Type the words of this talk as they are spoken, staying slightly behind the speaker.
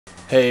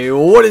Hey,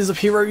 what is up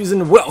heroes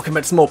and welcome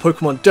back to some more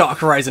Pokemon Dark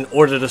Horizon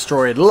Order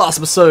Destroyed. Last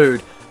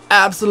episode,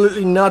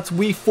 absolutely nuts,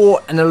 we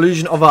fought an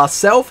illusion of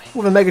ourselves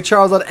with a Mega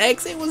Charizard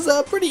X. It was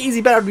a pretty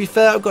easy battle to be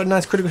fair. I got a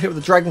nice critical hit with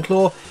the Dragon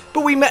Claw,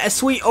 but we met a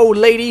sweet old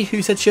lady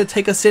who said she'd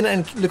take us in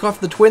and look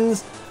after the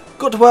twins.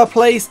 Got to her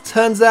place,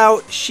 turns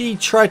out she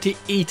tried to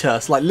eat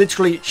us, like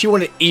literally she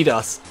wanted to eat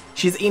us.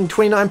 She's eaten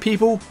 29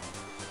 people,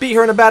 beat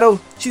her in a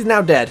battle, she's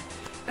now dead.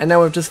 And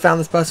now we've just found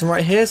this person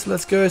right here, so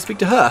let's go speak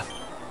to her.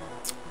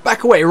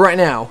 Back away right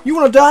now. You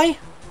want to die?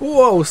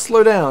 Whoa,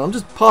 slow down. I'm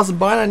just passing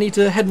by and I need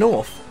to head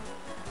north.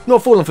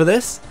 Not falling for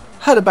this.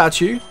 Heard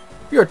about you.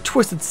 You're a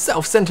twisted,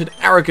 self-centered,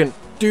 arrogant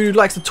dude who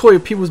likes to toy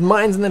with people's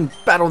minds and then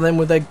battle them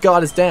with their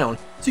guard is down,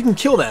 so you can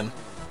kill them.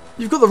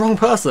 You've got the wrong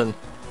person.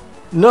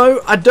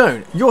 No, I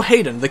don't. You're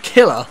Hayden, the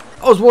killer.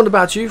 I was warned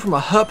about you from a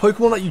hurt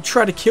Pokemon that you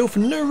tried to kill for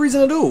no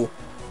reason at all.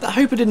 That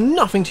Hooper did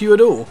nothing to you at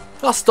all.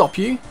 I'll stop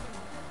you.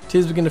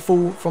 Tears begin to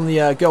fall from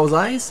the girl's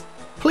eyes.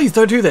 Please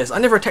don't do this. I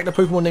never attacked a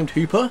Pokemon named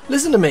Hooper.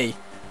 Listen to me.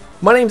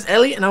 My name's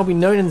Ellie and I'll be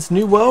known in this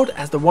new world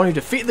as the one who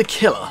defeated the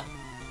killer.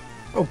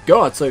 Oh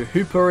god, so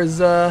Hooper is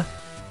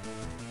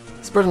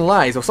spreading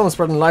lies, or someone's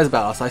spreading lies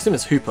about us. I assume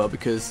it's Hooper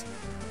because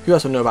who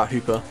else would know about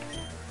Hooper?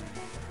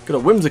 Got a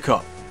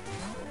Whimsicott.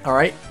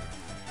 Alright.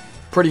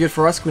 Pretty good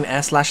for us. We can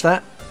air slash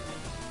that.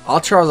 Our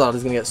Charizard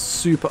is going to get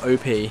super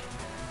OP.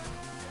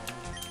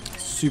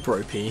 Super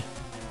OP.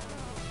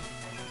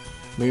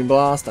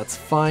 Moonblast, that's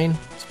fine.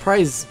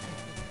 Surprise.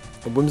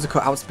 The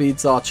Whimsicott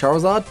outspeeds our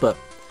Charizard, but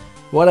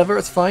whatever,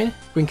 it's fine.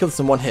 We can kill this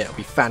in one hit, it'll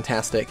be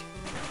fantastic.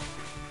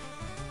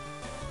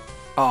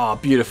 Ah,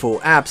 beautiful.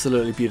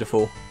 Absolutely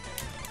beautiful.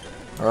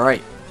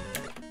 Alright.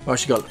 Well,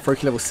 she got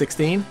Froakie level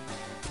 16.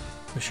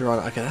 We're sure on.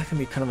 Okay, that can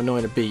be kind of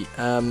annoying to beat.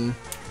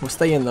 We'll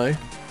stay in though.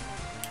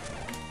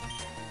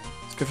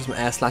 Let's go for some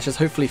air slashes.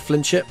 Hopefully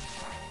flinch it.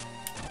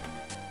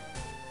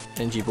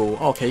 Energy Ball.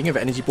 Okay, you can give it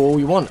Energy Ball all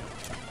you want.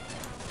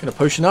 Gonna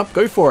potion up.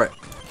 Go for it.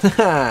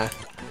 Haha.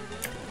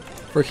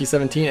 Froakie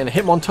 17 and a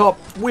Hitmontop.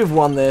 We've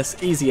won this.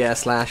 Easy air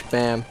slash.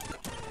 Bam.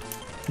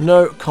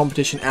 No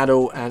competition at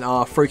all. And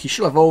our Froakie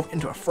should evolve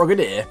into a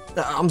Frogadier.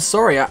 I'm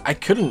sorry. I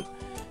couldn't.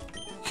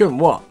 Couldn't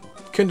what?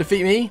 Couldn't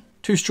defeat me?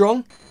 Too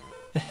strong?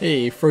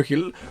 Hey,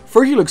 Froakie.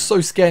 Froakie looks so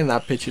scared in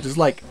that picture. Just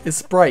like, it's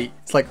Sprite.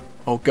 It's like,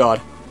 oh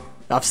god.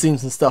 I've seen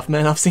some stuff,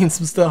 man. I've seen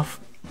some stuff.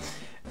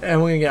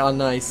 And we're gonna get our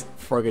nice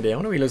Frogadier. I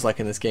wonder what he looks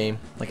like in this game.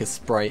 Like a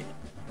Sprite.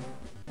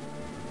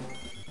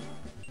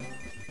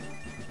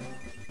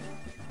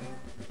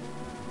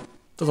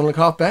 Doesn't look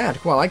half bad.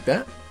 Quite like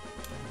that.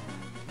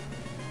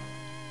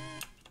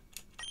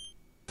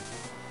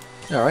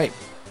 Alright.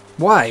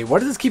 Why? Why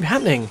does this keep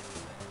happening?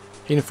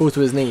 He falls to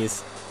his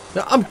knees.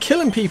 I'm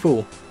killing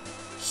people!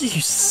 You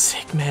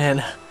sick man.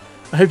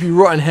 I hope you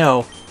rot in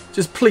hell.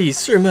 Just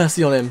please, show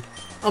mercy on him.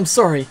 I'm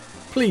sorry.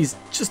 Please,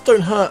 just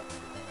don't hurt.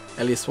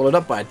 Ellie is swallowed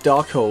up by a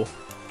dark hole.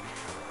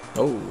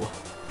 Oh.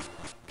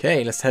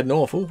 Okay, let's head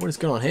north. Oh, what is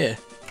going on here?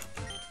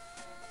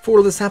 Before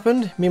all this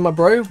happened, me and my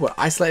bro were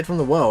isolated from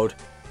the world.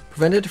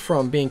 Prevented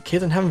from being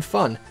kids and having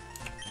fun.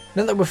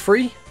 Now that we're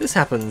free, this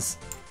happens.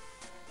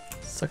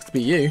 Sucks to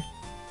be you.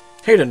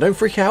 Hayden, don't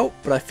freak out,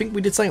 but I think we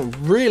did something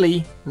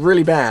really,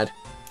 really bad.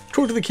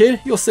 Talk to the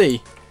kid, you'll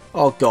see.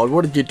 Oh god,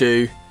 what did you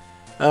do?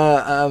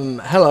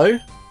 Hello?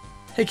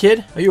 Hey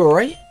kid, are you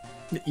alright?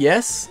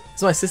 Yes?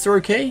 Is my sister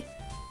okay?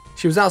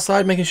 She was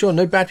outside making sure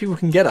no bad people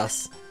can get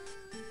us.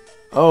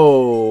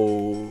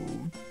 Oh,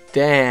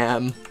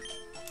 damn.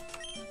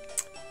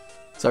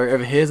 Zoe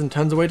overhears and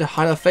turns away to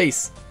hide her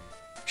face.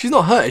 She's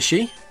not hurt, is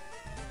she?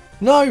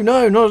 No,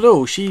 not at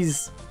all.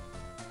 She's...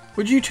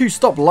 Would you two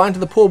stop lying to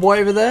the poor boy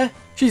over there?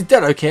 She's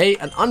dead, okay?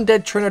 An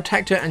undead trainer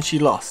attacked her and she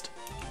lost.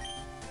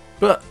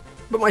 But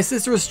my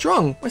sister is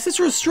strong. My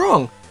sister is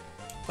strong.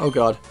 Oh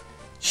god.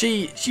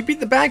 She beat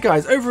the bad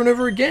guys over and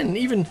over again,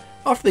 even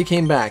after they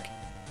came back.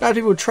 Bad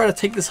people would try to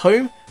take this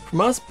home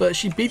from us, but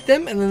she beat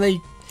them and then they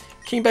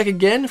came back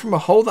again from a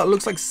hole that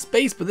looks like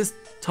space, but this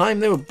time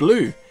they were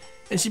blue.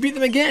 And she beat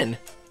them again.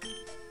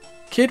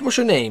 Kid, what's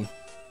your name?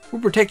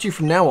 We'll protect you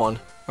from now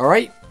on,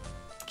 alright?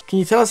 Can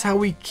you tell us how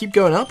we keep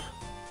going up?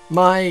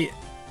 The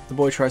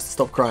boy tries to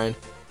stop crying.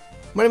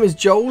 My name is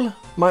Joel.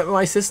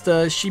 My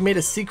sister, she made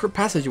a secret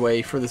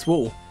passageway through this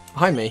wall,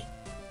 behind me.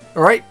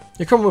 Alright,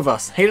 you're coming with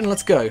us. Hayden,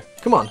 let's go.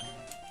 Come on.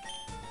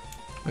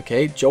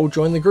 Okay, Joel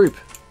joined the group.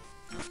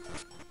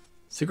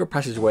 Secret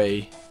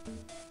passageway.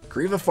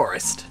 Griever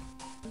Forest.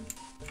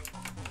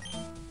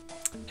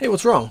 Hey,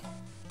 what's wrong?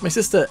 My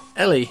sister,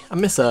 Ellie, I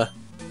miss her.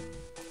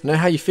 I know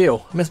how you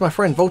feel. I miss my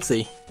friend,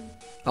 Voltsy.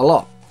 A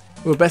lot.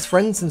 We were best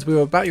friends since we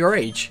were about your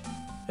age.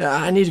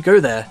 I need to go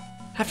there.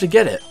 Have to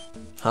get it.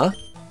 Huh?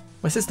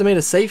 My sister made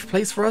a safe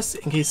place for us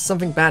in case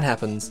something bad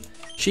happens.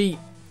 She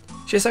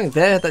has something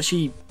there that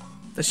she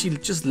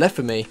just left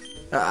for me.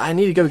 I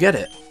need to go get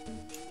it.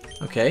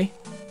 Okay.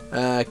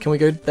 Can we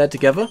go there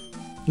together?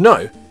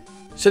 No.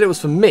 She said it was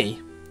for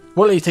me.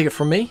 Won't let you take it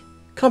from me.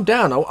 Calm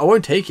down. I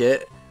won't take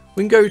it.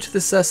 We can go to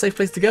this safe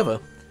place together.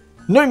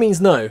 No means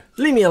no.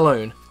 Leave me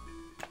alone.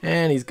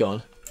 And he's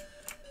gone.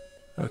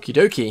 Okie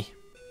dokie.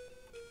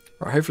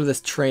 Right, hopefully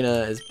this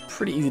trainer is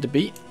pretty easy to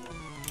beat.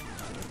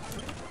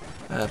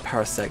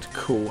 Parasect,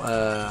 cool.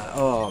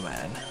 Oh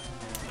man.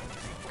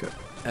 Go.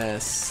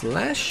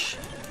 Slash.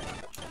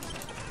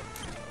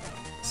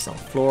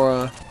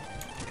 Sunflora.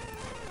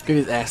 Give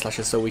these air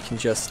slashes so we can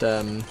just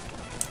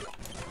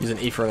use an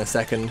Ether in a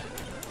second.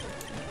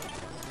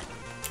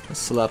 A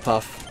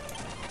Slurpuff.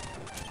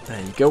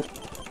 There you go.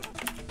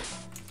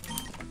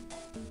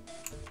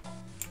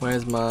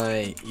 Where's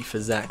my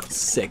Etherzac?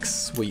 6,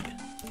 sweet.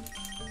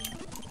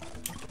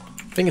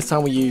 I think it's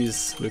time we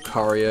use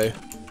Lucario.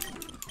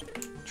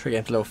 Try to get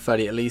into level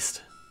 30 at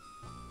least.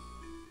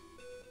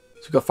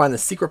 So we've got to find the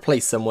secret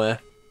place somewhere.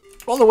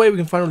 On the way we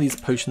can find all these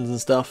potions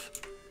and stuff.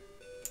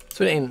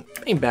 So it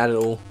ain't bad at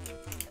all.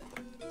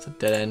 It's a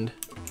dead end.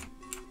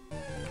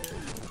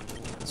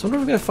 So I wonder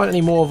if we're going to find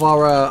any more of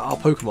our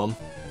Pokemon.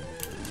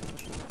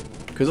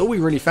 Because all we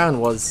really found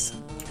was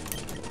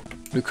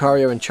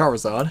Lucario and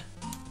Charizard.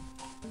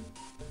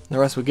 The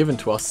rest were given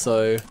to us,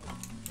 so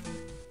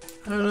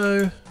I don't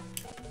know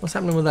what's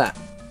happening with that.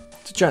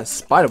 It's a giant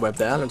spider web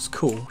there, that looks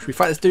cool. Should we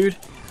fight this dude?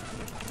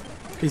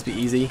 Please be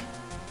easy.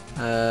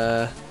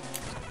 This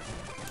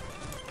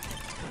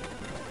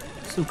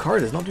Lucario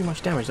does not do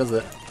much damage, does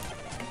it?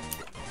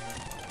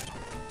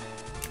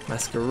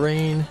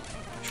 Masquerain.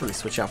 Should really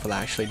switch out for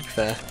that actually, to be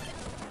fair.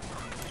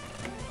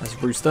 Let's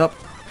boost up,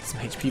 get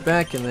some HP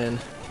back, and then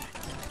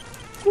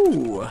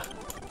ooh,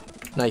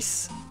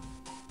 nice.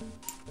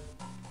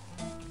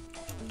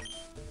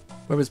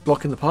 Whoever's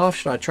blocking the path,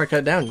 should I try to cut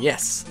it down?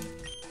 Yes.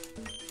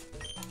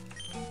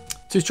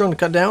 Too strong to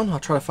cut down? I'll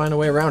try to find a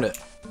way around it.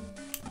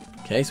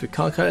 Okay, so we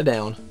can't cut it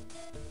down.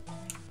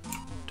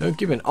 Don't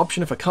give me an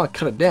option if I can't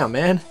cut it down,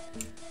 man.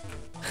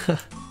 Oh,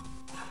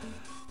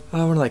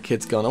 where are that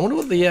kid's gone? I wonder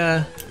what the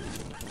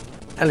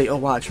Ellie. Oh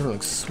wow, that Trevor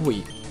looks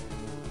sweet.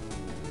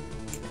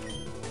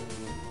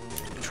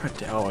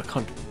 Oh, I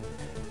can't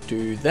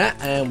do that,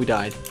 and we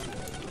died.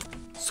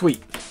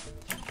 Sweet.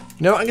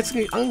 You know, I'm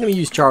gonna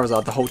use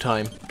Charizard the whole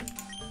time.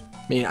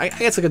 I mean, I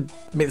guess I could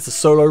make this a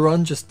solo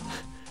run, just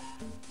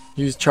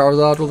use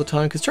Charizard all the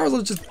time, because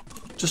Charizard just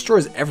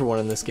destroys everyone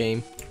in this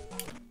game.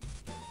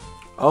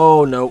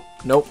 Oh, nope,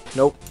 nope,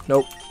 nope,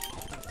 nope.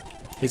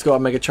 He's got a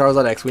Mega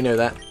Charizard X, we know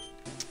that.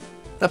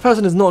 That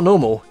person is not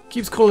normal.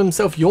 Keeps calling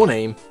himself your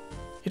name.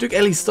 He took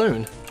Ellie's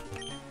stone.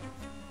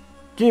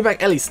 Give me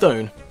back Ellie's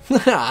stone.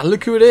 Haha,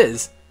 look who it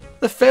is.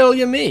 The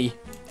failure me.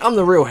 I'm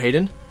the real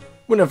Hayden.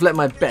 Wouldn't have let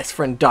my best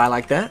friend die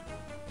like that.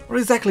 What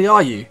exactly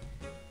are you?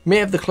 You may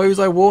have the clothes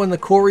I wore in the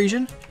core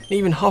region, and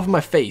even half of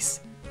my face,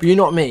 but you're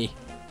not me.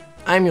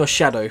 I am your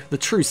shadow, the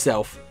true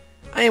self.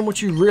 I am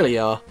what you really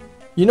are.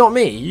 You're not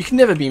me, you can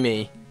never be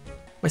me.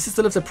 My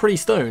sister lives a pretty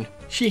stone.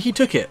 He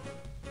took it.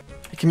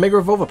 It can Mega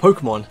Evolve a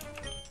Pokemon.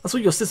 That's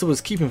what your sister was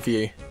keeping for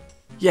you.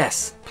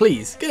 Yes,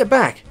 please, get it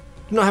back.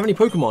 Do not have any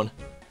Pokemon.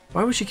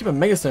 Why would she keep a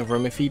Mega Stone for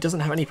him if he doesn't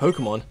have any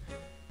Pokemon?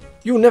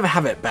 You'll never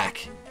have it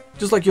back.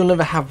 Just like you'll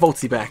never have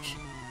Volty back.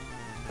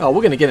 Oh,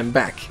 we're gonna get him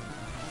back.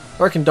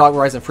 I reckon Dark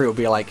Horizon 3 will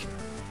be like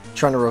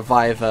trying to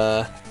revive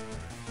our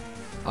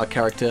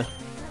character.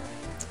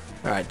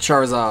 Alright,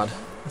 Charizard.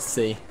 Let's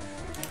see.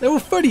 Level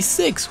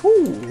 36!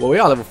 Woo! Well, we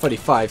are level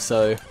 35,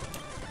 so...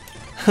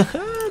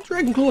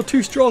 Dragon Claw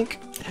too strong!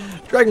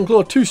 Dragon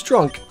Claw too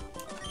strong!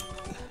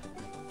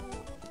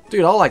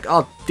 Dude,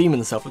 our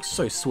demon self looks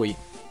so sweet.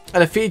 I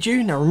defeated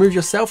you, now remove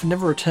yourself and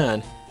never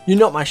return. You're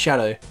not my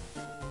shadow.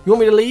 You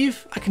want me to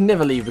leave? I can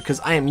never leave because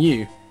I am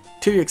you.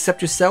 Till you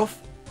accept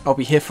yourself, I'll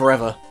be here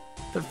forever.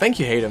 But thank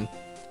you, Hayden.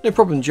 No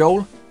problem,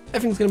 Joel.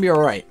 Everything's gonna be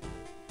alright.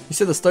 You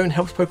said the stone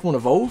helps Pokemon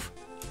evolve?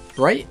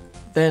 Right?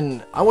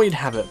 Then I want you to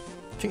have it.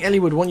 I think Ellie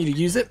would want you to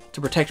use it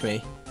to protect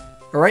me.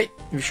 Alright,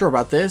 if you're sure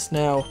about this,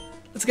 now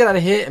let's get out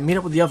of here and meet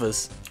up with the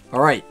others.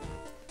 Alright.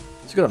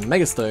 So we got a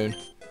Mega Stone.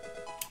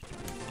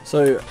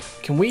 So,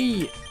 can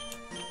we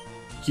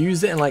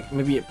use it and like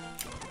maybe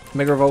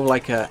Mega Evolve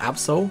like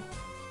Absol?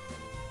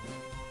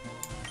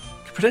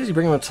 Could potentially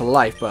bring him up to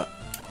life, but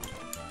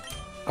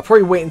I'll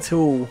probably wait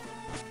until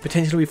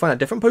potentially we find a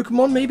different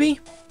Pokemon, maybe?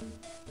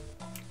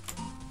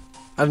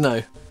 I don't know.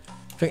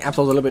 I think Absol's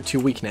a little bit too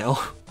weak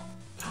now.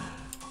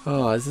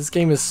 Oh, this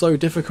game is so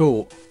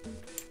difficult.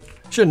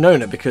 Should have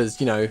known it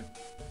because, you know,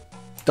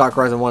 Dark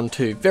Horizon 1 and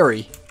 2,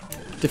 very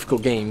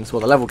difficult games.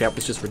 Well, the level gap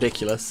was just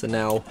ridiculous, and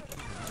now,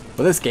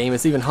 well, this game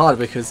it's even harder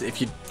because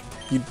if you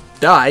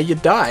die, you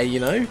die, you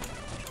know?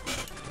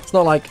 It's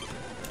not like...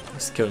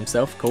 Just killed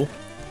himself, cool.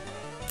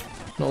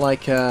 Not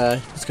like,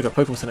 just go to a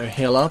Pokemon Center and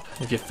heal up.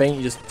 If you faint,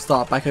 you just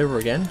start back over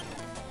again.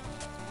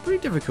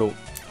 Pretty difficult.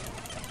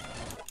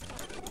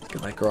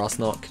 Get that Grass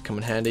Knot, could come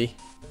in handy.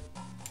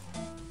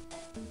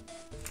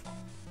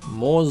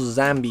 More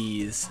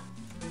zombies.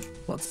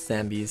 Lots of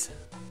zombies.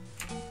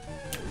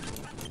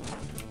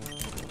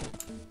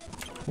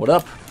 What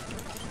up?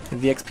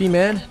 Need the XP,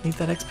 man. Need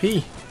that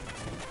XP.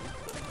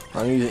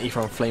 I'm gonna use an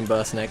Ether on Flame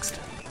Burst next.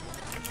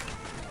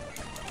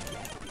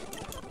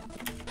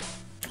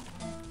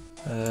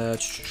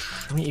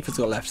 How many Ethers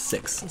got left?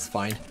 6. That's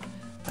fine.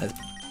 That's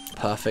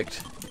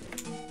perfect.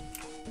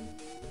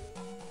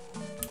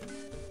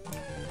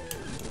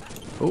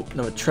 Oh,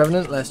 another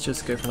Trevenant. Let's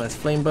just go for a nice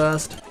Flame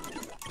Burst.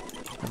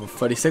 Level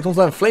 36. Almost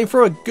done.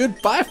 Flamethrower.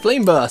 Goodbye,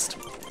 Flame Burst.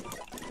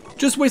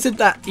 Just wasted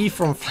that E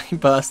from Flame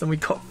Burst and we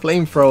got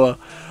Flamethrower.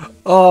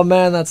 Oh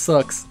man, that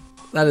sucks.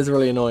 That is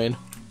really annoying.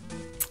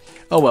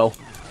 Oh well.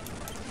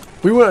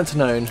 We weren't to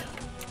known.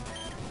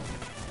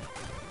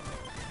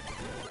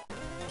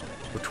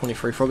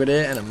 23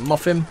 Frogadier and a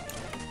Muffin.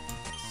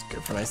 Let's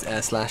go for a nice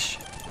Air Slash.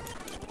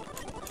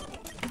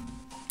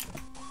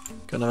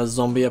 Got another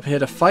zombie up here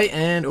to fight,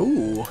 and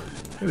ooh,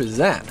 who is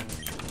that?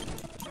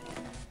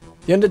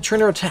 The Undead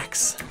Trainer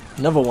attacks.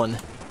 Another one.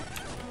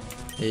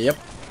 Yep.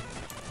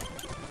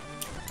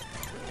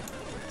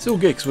 It's all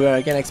good because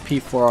we're getting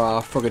XP for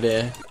our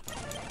Frogadier.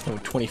 Oh,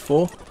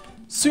 24.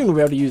 Soon we'll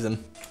be able to use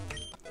them.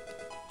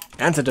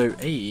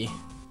 Antidote. Hey.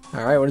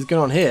 Alright, what is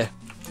going on here?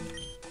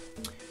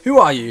 Who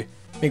are you?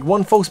 Make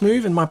one false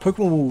move and my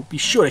Pokemon will be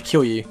sure to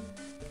kill you.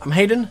 I'm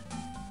Hayden.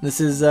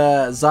 This is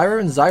Zyro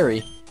and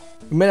Zyri.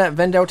 We met at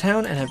Vendel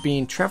Town and have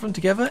been traveling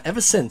together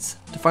ever since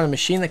to find a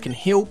machine that can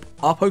heal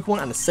our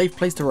Pokemon and a safe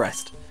place to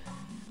rest.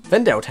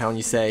 Vendel Town,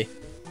 you say?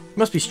 You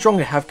must be strong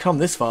to have come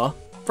this far.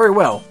 Very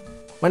well.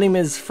 My name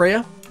is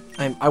Freya.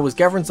 I was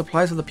gathering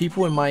supplies for the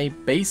people in my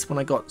base when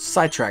I got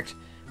sidetracked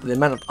by the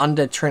amount of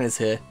undead trainers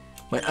here.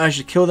 My urge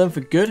to kill them for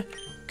good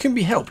couldn't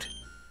be helped.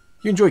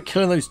 You enjoy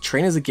killing those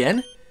trainers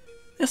again?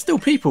 They're still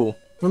people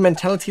with a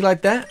mentality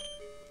like that.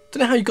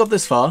 Don't know how you got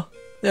this far.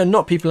 They are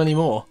not people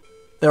anymore.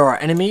 There are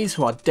enemies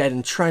who are dead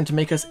and trying to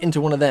make us into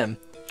one of them.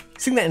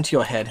 Sink that into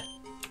your head.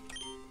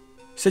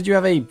 You said you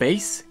have a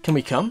base? Can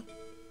we come?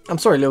 I'm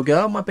sorry, little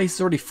girl. My base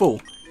is already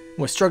full.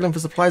 We're struggling for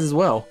supplies as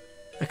well.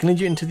 I can lead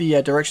you into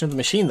the direction of the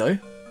machine, though.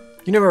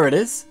 You know where it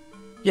is?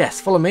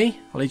 Yes, follow me.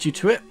 I'll lead you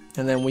to it,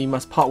 and then we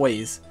must part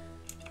ways.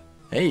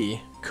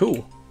 Hey,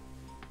 cool.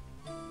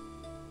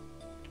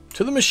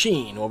 To the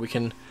machine, where we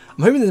can...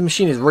 I'm hoping the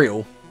machine is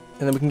real,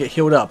 and then we can get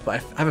healed up.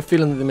 But I have a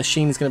feeling that the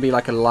machine is going to be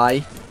like a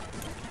lie.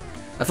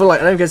 I feel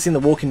like I don't get seen The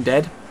Walking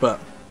Dead, but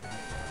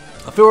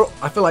I feel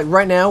like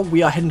right now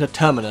we are heading to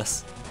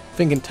Terminus,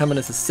 thinking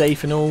Terminus is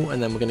safe and all,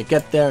 and then we're going to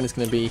get there and it's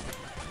going to be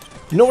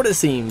not what it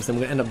seems, and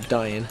we're going to end up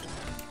dying.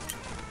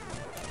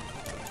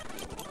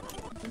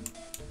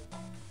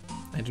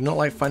 I do not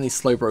like finding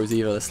these Slowbros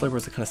either. The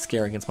Slowbros are kind of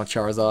scary against my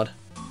Charizard.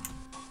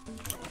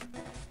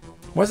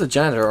 Why is the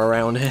janitor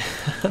around here?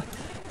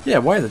 Yeah,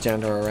 why is the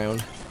janitor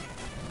around?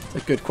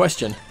 That's a good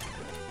question.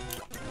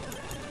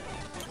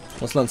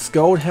 Let's learn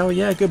Scald. Hell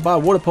yeah, goodbye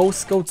Water Pulse.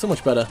 Scald so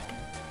much better.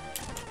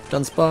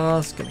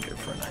 Dunsparce. Gonna go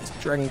for a nice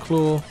Dragon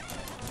Claw.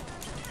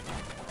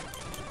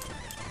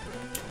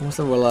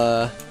 Also,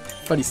 we'll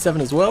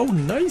 37 as well.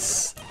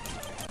 Nice.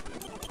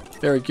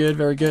 Very good,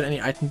 very good.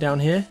 Any item down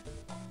here?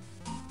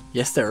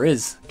 Yes, there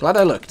is. Glad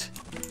I looked.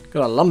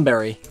 Got a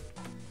Lumberry.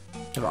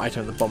 Have an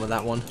item at the bottom of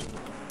that one.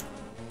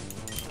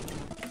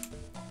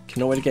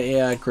 Cannot wait to get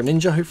a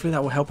Greninja. Hopefully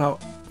that will help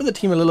out with the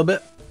team a little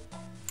bit.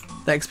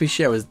 That XP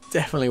share was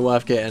definitely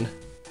worth getting.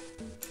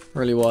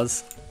 Really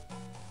was.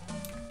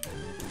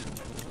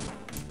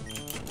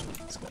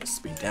 Let's go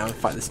speed down and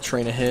fight this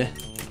trainer here.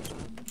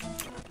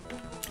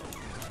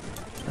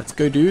 Let's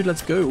go, dude.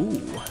 Let's go.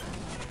 Ooh.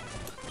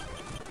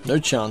 No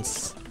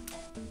chance.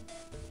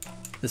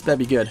 This better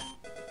be good.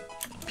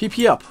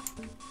 PP up.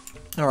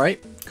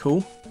 Alright,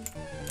 cool.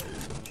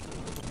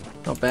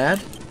 Not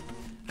bad.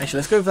 Actually,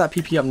 let's go for that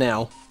PP up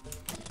now.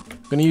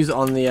 I'm going to use it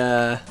on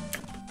the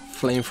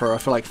Flamethrower. I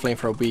feel like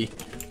Flamethrower will be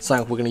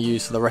something we're going to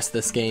use for the rest of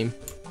this game.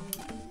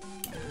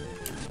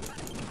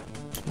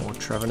 More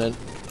Trevenant.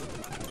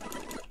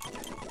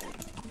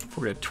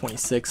 We're at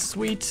 26.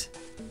 Sweet.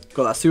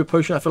 Got that Super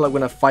Potion. I feel like we're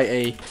going to fight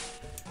a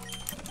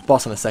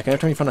boss in a second. Every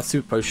time you find a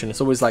Super Potion,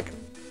 it's always like a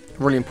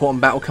really important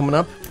battle coming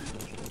up.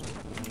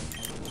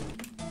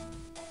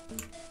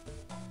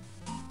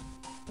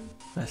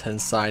 Let's head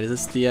inside. Is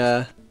this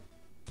the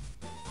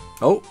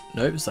Oh,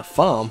 no, it's a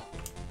farm.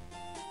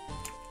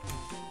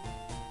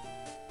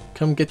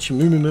 Come get your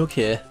Moo Moo Milk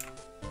here.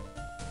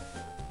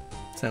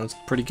 Sounds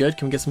pretty good.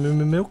 Can we get some Moo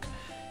Moo Milk?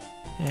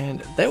 And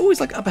they're always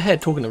like up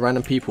ahead talking to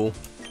random people.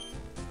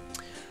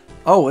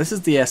 Oh, this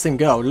is the same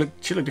girl.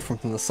 She looked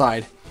different from the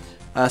side.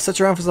 Search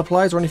around for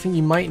supplies or anything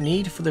you might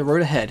need for the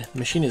road ahead. The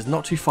machine is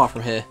not too far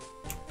from here.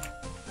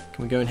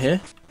 Can we go in here?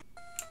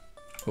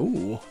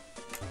 Ooh.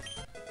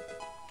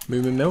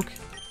 Moo Moo Milk.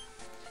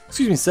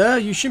 Excuse me, sir.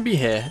 You shouldn't be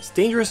here. It's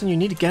dangerous and you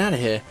need to get out of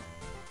here.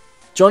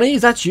 Johnny,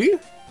 is that you?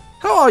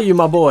 How are you,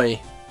 my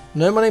boy?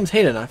 No, my name's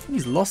Hayden. I think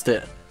he's lost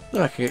it.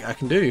 No, I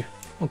can do.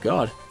 Oh,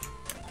 God.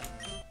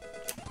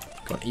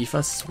 Got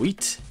Aether.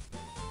 Sweet.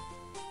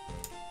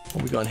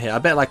 What we got in here? I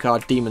bet like our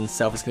demon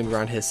self is going to be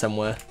around here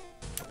somewhere.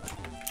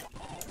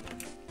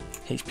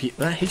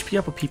 HP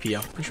up or PP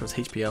up? Pretty sure it's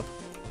HP up.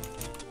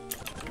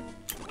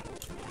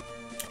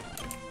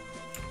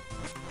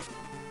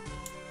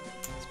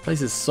 This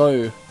place is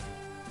so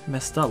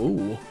messed up.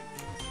 Ooh.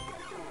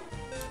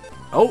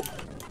 Oh!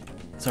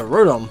 It's a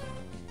Rotom.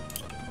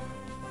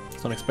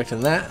 I was not expecting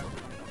that.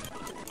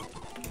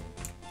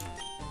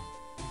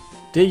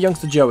 Dear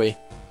youngster Joey,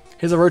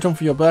 here's a Rotom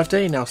for your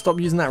birthday. Now stop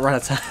using that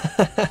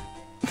Rattata.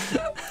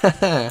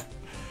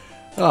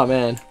 Oh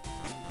man.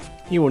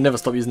 He will never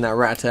stop using that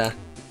Rattata.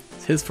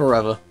 It's his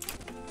forever.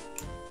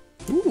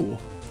 Ooh.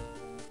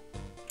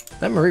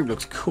 That Mareep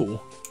looks cool.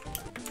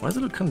 Why does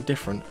it look kind of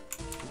different?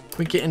 Can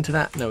we get into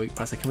that? No,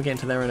 I said, can we get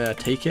into there and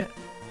take it?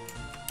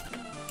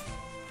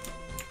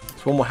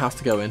 There's one more house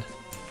to go in.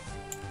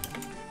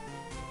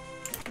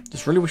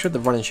 Just really wish we had the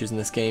running shoes in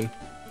this game.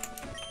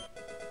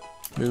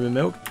 Moo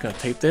Milk. Gonna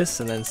take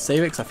this and then save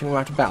it because I think we'll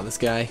have to battle this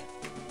guy.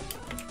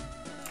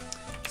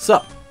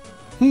 Sup?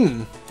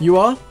 You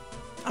are?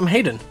 I'm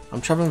Hayden.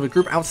 I'm traveling with a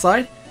group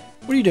outside.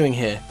 What are you doing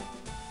here?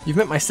 You've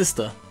met my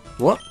sister.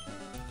 What?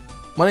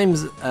 My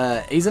name's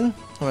Aizen.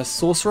 I'm a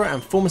sorcerer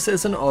and former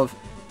citizen of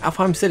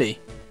Alfheim City.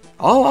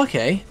 Oh,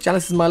 okay.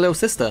 Janice is my little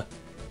sister.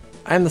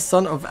 I am the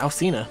son of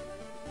Alcina.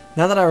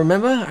 Now that I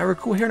remember, I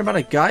recall hearing about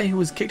a guy who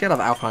was kicked out of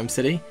Alfheim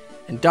City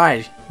and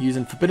died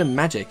using forbidden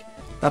magic.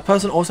 That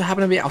person also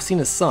happened to be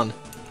Alcina's son.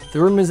 The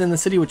rumors in the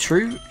city were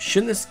true.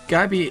 Shouldn't this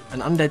guy be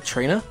an undead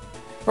trainer?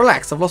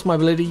 Relax, I've lost my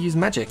ability to use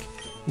magic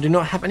and do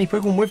not have any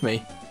Pokemon with me.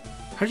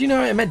 How did you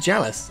know I met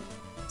Jalis?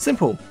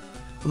 Simple.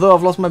 Although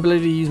I've lost my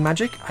ability to use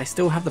magic, I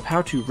still have the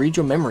power to read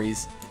your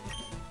memories.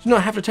 You do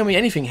not have to tell me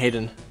anything,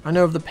 Hayden. I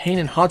know of the pain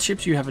and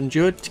hardships you have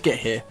endured to get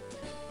here.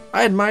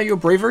 I admire your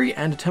bravery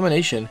and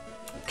determination.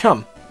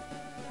 Come.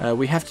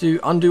 We have to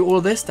undo all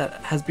of this that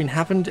has been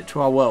happened to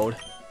our world.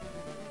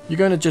 You're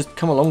going to just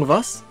come along with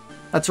us?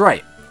 That's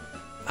right.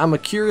 I'm a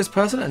curious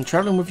person and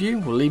traveling with you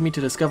will lead me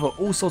to discover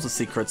all sorts of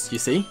secrets, you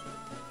see?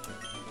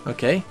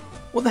 Okay.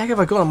 What the heck have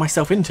I gotten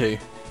myself into?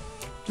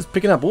 Just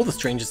picking up all the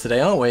strangers today,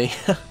 aren't we?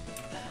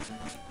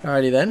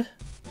 Alrighty then.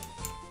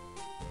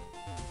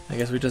 I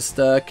guess we just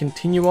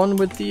continue on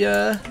with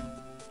the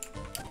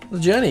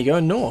journey,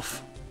 going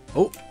north.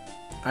 Oh,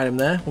 item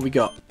there. What we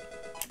got?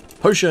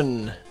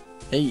 Potion.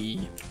 Hey.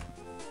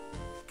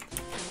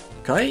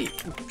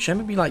 Should I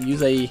maybe like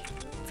use a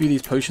few of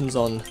these potions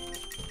on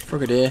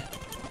Frogadier?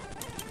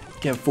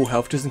 Get him full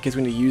health just in case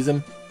we need to use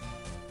them.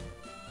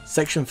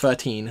 Section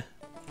 13.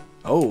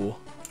 Oh.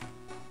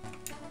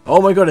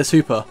 Oh my god, it's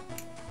Hooper.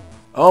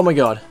 Oh my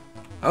god.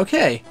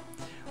 Okay.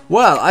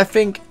 Well, I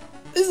think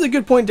this is a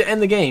good point to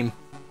end the game.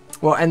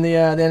 Well, end the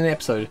end of the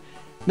episode.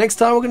 Next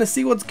time we're going to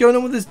see what's going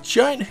on with this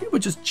giant Hooper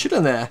just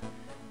chilling there.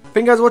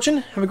 Thank you guys for watching.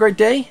 Have a great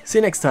day. See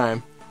you next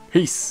time.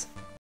 Peace.